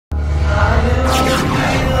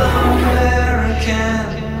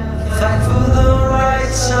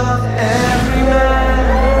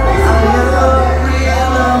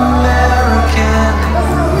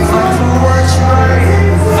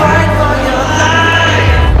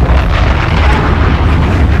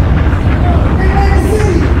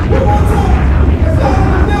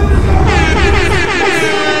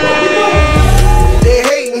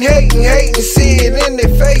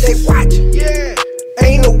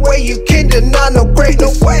you can deny no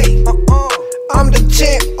greatness. No way. I'm the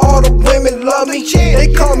champ, all the women love me.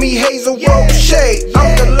 They call me Hazel, Roche.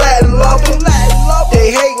 I'm the Latin lover.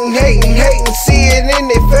 They hating, see it in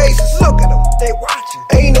their faces. Look at them, they watching.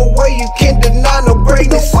 Ain't no way you can deny no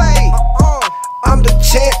greatness. No way. I'm the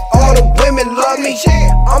champ, all the women love me.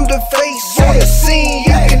 I'm the face on the scene,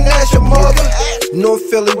 you can ask your mother. North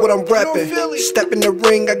Philly, what I'm reppin'. Step in the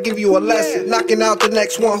ring, I give you a lesson. Knocking out the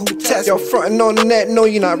next one who tests. Y'all frontin' on the net, no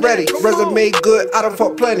you're not ready. Resume good, I done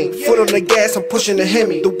fought plenty. Foot on the gas, I'm pushing the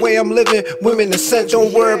Hemi. The way I'm living, women essential.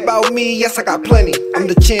 Don't worry about me, yes I got plenty. I'm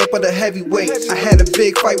the champ of the heavyweights. I had a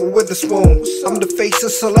big fight with Witherspoon. I'm the face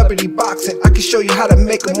of celebrity boxing. I can show you how to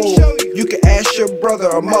make a move. You can ask your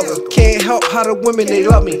brother or mother. Can't help how the women they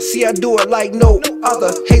love me. See I do it like no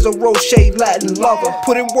other. Hazel Roche, Latin lover.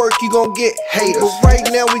 Put in work, you gon' get haters. But right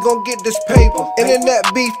now we gon' get this paper. Internet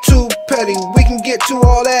beef too petty. We can get to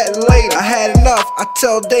all that later. I had enough. I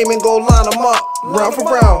tell Damon go line them up. Round for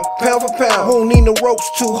round, pound for pound. Who need no ropes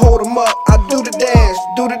to hold them up? I do the dance,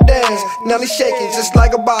 do the dance. Now they shaking just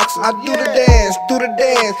like a boxer. I do the dance, do the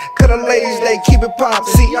dance. Cause the ladies they keep it poppin'.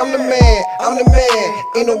 See I'm the man, I'm the man.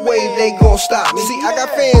 Ain't no way they gon' stop me. See I got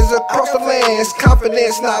fans across the land. It's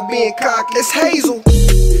confidence, not being cocky. It's Hazel.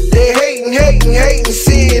 They hating,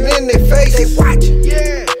 see it in their face. They watchin',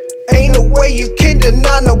 yeah. Ain't no way you can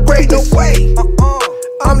deny no greatness. No way.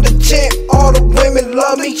 I'm the champ, all the women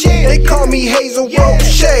love me. They call me Hazel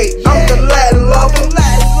Roche. I'm the Latin lover.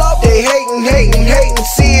 They hating,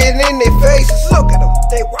 see it in their faces. Look at them,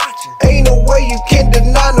 they watching. Ain't no way you can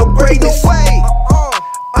deny no greatness. No way.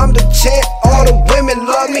 I'm the champ, all the women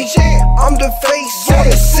love me. I'm the face on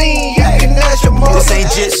the scene, you can ask your mother. This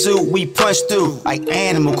ain't jitsu, we punch through like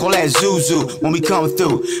animal, call that Zuzu when we come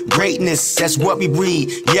through. Greatness, that's what we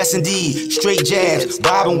breed, yes indeed. Straight jabs,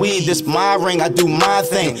 bob and weave, this my ring, I do my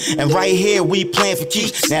thing. And right here we playing for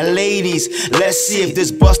keeps. Now ladies, let's see if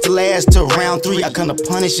this buster lasts to round 3. I come to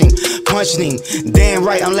punching him. Damn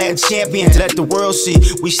right, I'm Latin champion. To let the world see,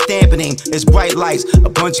 we stamping him. It's bright lights, a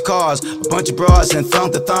bunch of cars, a bunch of bras and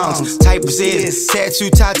thongs. Type of is tattoo,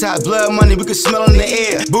 top, blood money, we can smell in the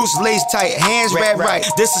air. Boots lace tight, hands wrapped right.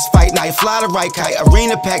 This is fight night, fly the right kite,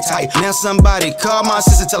 arena packed tight. Now somebody call my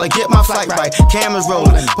sister, tell her get my flight right. Cameras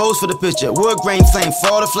rolling, pose for the picture, wood grain flame,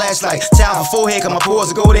 fall the flashlight. Towel for forehead, cause my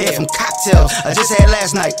pores go there from cocktails I just had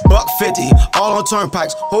last night. $150, all on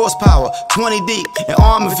turnpikes, horsepower, 20 deep, and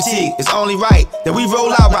armor fatigue. It's only right that we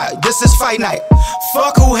roll out right. This is fight night.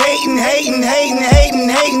 Fuck who hating.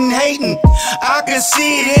 I can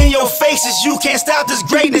see it in your faces, you can't stop this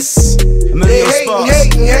greatness. They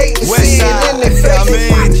hating, see it in their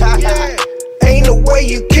faces. Ain't no way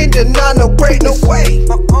you can deny no greatness. No way.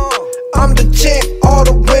 I'm the champ, all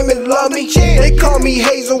the women love me. They call me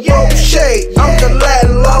Hazel Roche. I'm the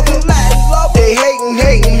Latin lover. They hating,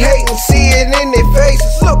 see it in their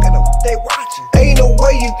faces. Look at them, they watching. Ain't no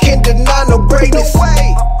way you can deny no greatness. No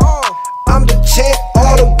way. I'm the champ,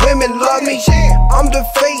 all the women love me. I'm the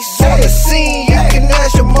face on the scene, you can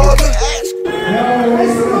ask your mother.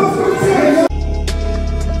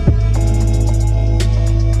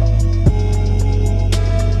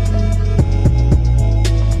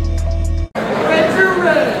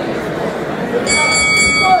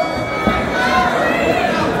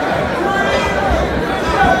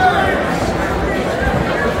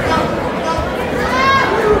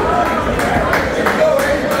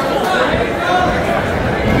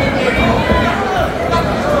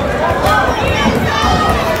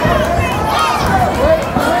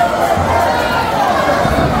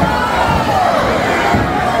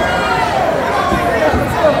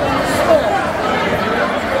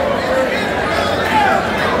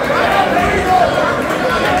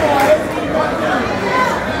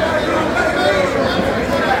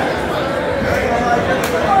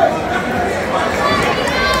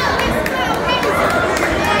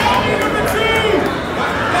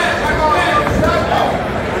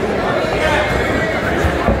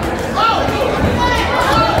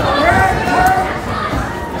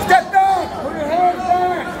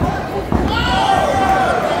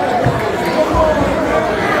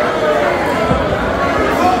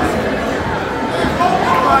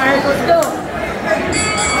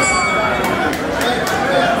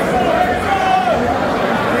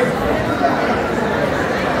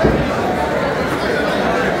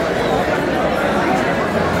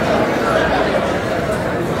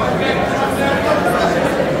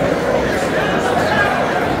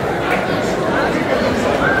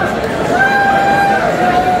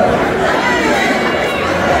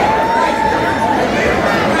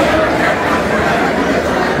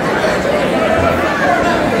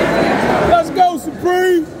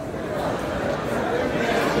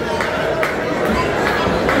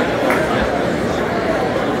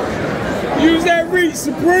 reach,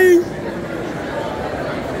 Supreme.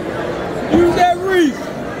 Use that reach.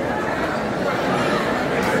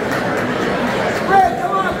 Spread,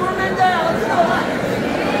 come on, put that down. Let's go.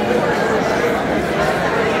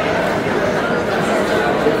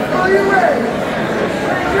 Are you ready?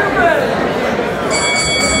 You ready?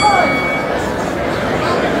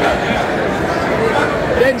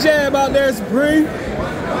 That jab out there, Supreme.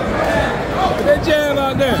 That jab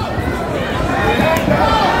out there.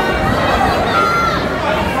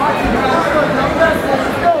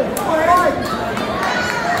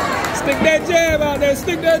 Stick that jab out there.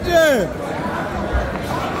 Stick that jab.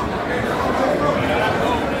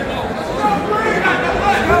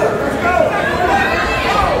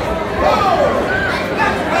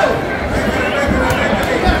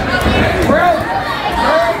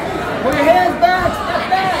 Put your hands back, step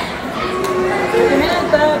back. Put your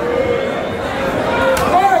hands back.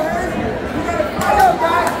 First. Go,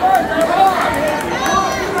 guys, first.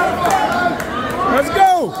 Let's go.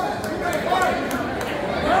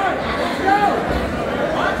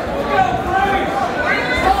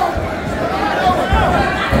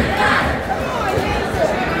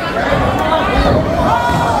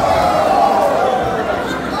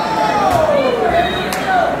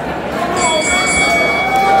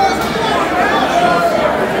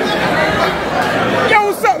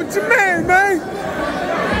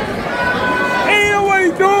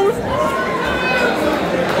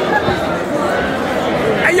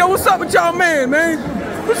 What's up with y'all man?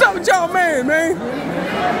 What's up with y'all man?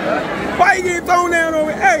 Why you getting thrown down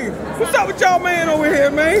over here? Hey, what's up with y'all man over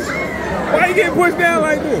here, man? Why you getting pushed down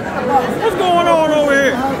like this? What's going on over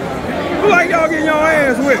here? Look like y'all getting your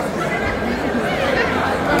ass whipped.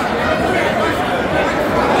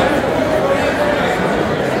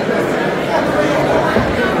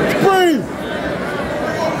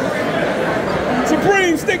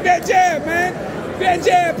 Supreme, stick that jab, man. That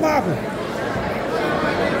jab popping.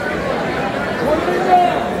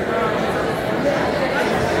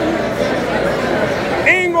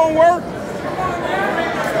 Ain't gonna work.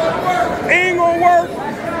 Ain't gonna work.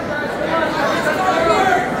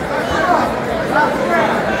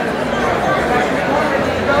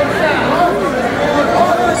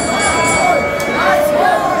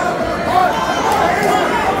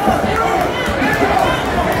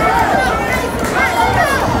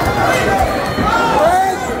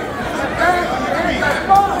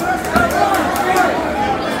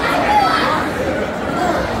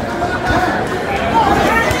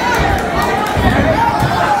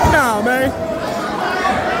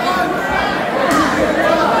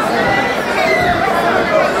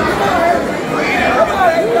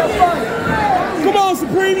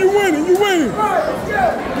 Supreme, you winning, you winning.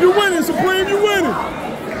 You winning, Supreme, you winning.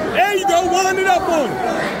 There you go, wind it up on it.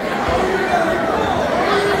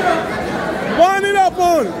 Wind it up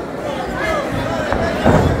on it.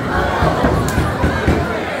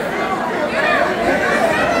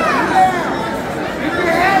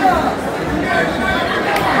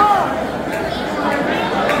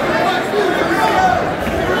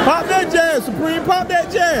 Pop that jab, Supreme, pop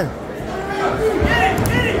that jab.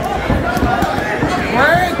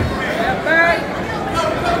 Right, step back.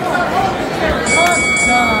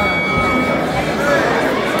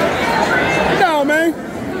 No, man.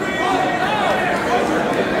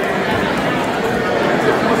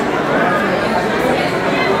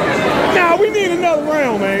 Nah, we need another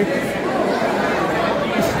round, man.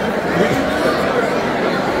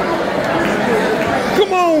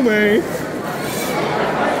 Come on, man.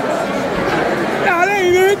 Nah, that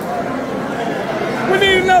ain't it. We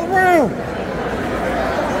need another round.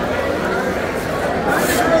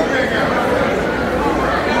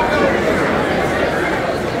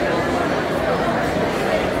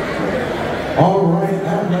 All right,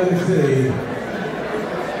 Atlantic City.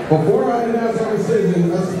 Before I announce our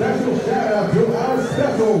decision, a special shout out to our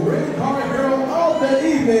special red card girl of the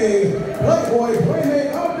evening, Playboy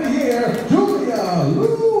Playmate of the Year, Julia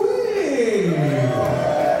Louis.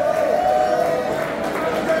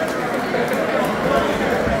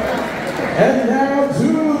 And now to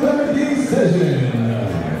the decision.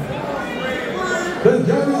 The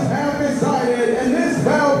judges have decided, and this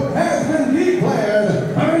bout has been declared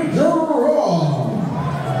a draw.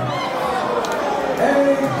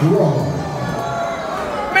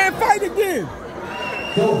 Man, fight again.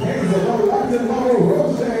 So Hazel, the Latin lover,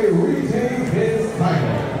 Roche retains his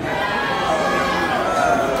title.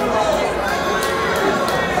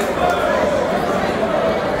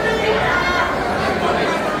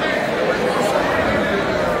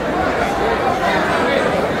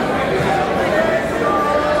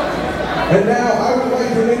 And now I would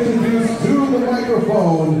like to introduce to the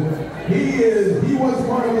microphone He was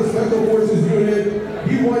part of the Special Forces unit.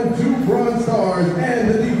 He won 2 Bronze Stars and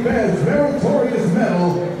the Defense Meritorious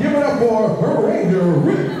Medal. Give it up for her Ranger,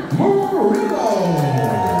 Rick Murillo.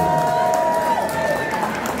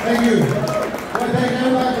 Thank you. I want to thank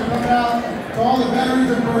everybody for coming out. To all the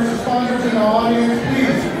veterans and first responders in the audience,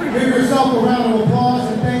 please give yourself a round of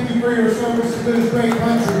applause and thank you for your service to this great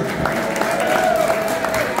country.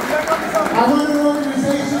 I run an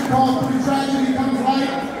organization called Through Tragedy Comes Light,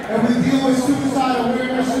 and we deal with suicide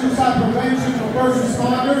awareness, suicide prevention for first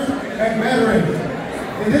responders and veterans.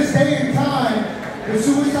 In this day and time, the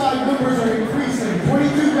suicide numbers are increasing.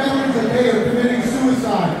 22 veterans a day are committing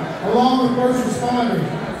suicide, along with first responders.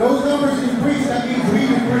 Those numbers increase, that means we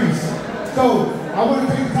decrease. So, I want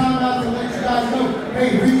to take time out to let you guys know,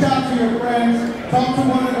 hey, reach out to your friends, talk to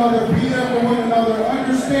one another, be there for one another,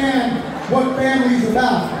 understand what family's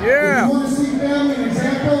about. Yeah. If you want to see family, an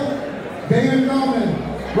example, David Feldman,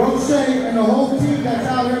 Roche, and the whole team that's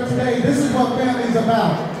out here today, this is what family's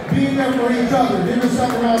about. Being there for each other. Give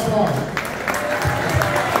yourself a round of applause.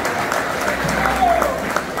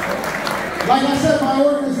 Like I said, my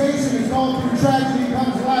organization is called Through Tragedy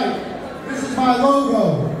Comes Light. This is my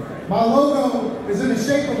logo. My logo is in the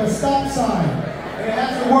shape of a stop sign. And it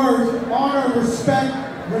has the words, honor, respect,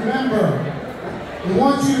 remember. We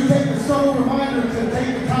want you to take the subtle reminder to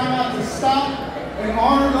take the time out to stop and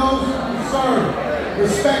honor those who serve.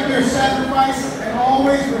 Respect their sacrifice and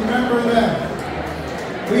always remember them.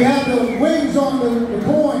 We have the wings on the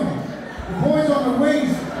coin. The coins on the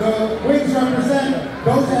wings represent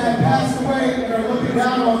those that have passed away and are looking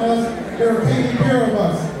down on us, that are taking care of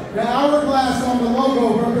us. The hourglass on the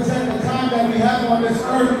logo represents the time that we have on this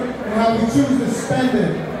earth and how we choose to spend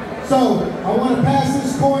it. So, I want to pass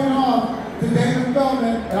this coin off to David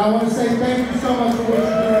Feldman, and I want to say thank you so much for what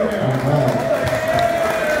you're doing here.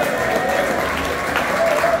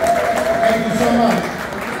 Thank you so much.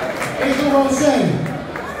 Hazel Roche.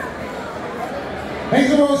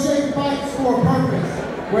 Hazel Roche fights for a purpose,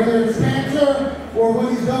 whether it's cancer or what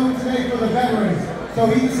he's done today for the veterans. So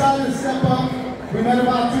he decided to step up. We met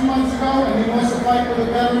about 2 months ago, and he wants to fight for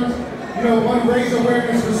the veterans. You know, want to raise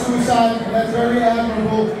awareness for suicide, and that's very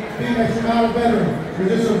admirable, being that you're not a veteran. You're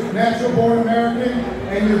just a natural-born American,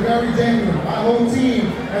 and you're very genuine. My whole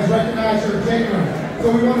team has recognized you're genuine.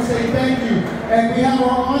 So we want to say thank you. And we have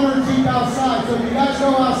our honor Jeep outside. So if you guys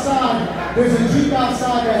go outside, there's a Jeep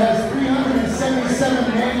outside that has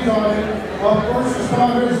 377 names on it of first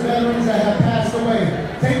responders, veterans that have passed away.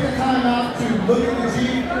 Take the time out to look at the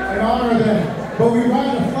Jeep and honor them. But we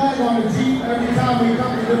ride a flag on the Jeep every time we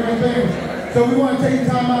come to different things. So we want to take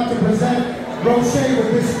time out to present Roche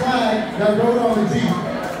with this flag that rode on the Jeep.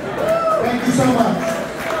 Thank you so much.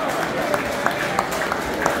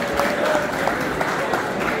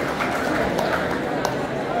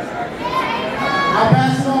 I'll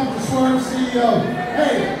pass it on to Swirv CEO.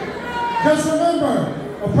 Hey, just remember,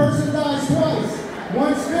 a person dies twice.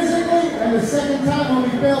 Once physically, and the second time when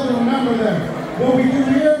we fail to remember them. What we do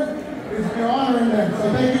here is we're honoring them.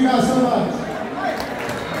 So thank you guys so much.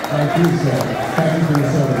 Thank you, sir. Thank you for your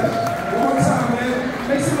service. One more time, man.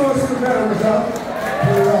 Make some noise for the veterans, y'all.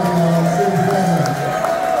 Put it on, man. Stay together.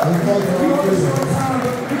 We know this all the time,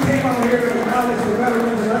 but we came out here to acknowledge the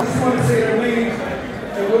veterans, and I just want to say their names,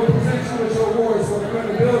 and we'll present you with your awards. So if you're in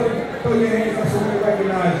the building, throw your hands up so we can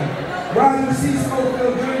recognize you. Roger C.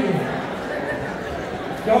 Schofield Jr.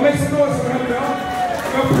 Y'all make some noise for him, y'all.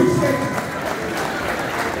 We appreciate you.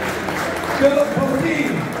 Philip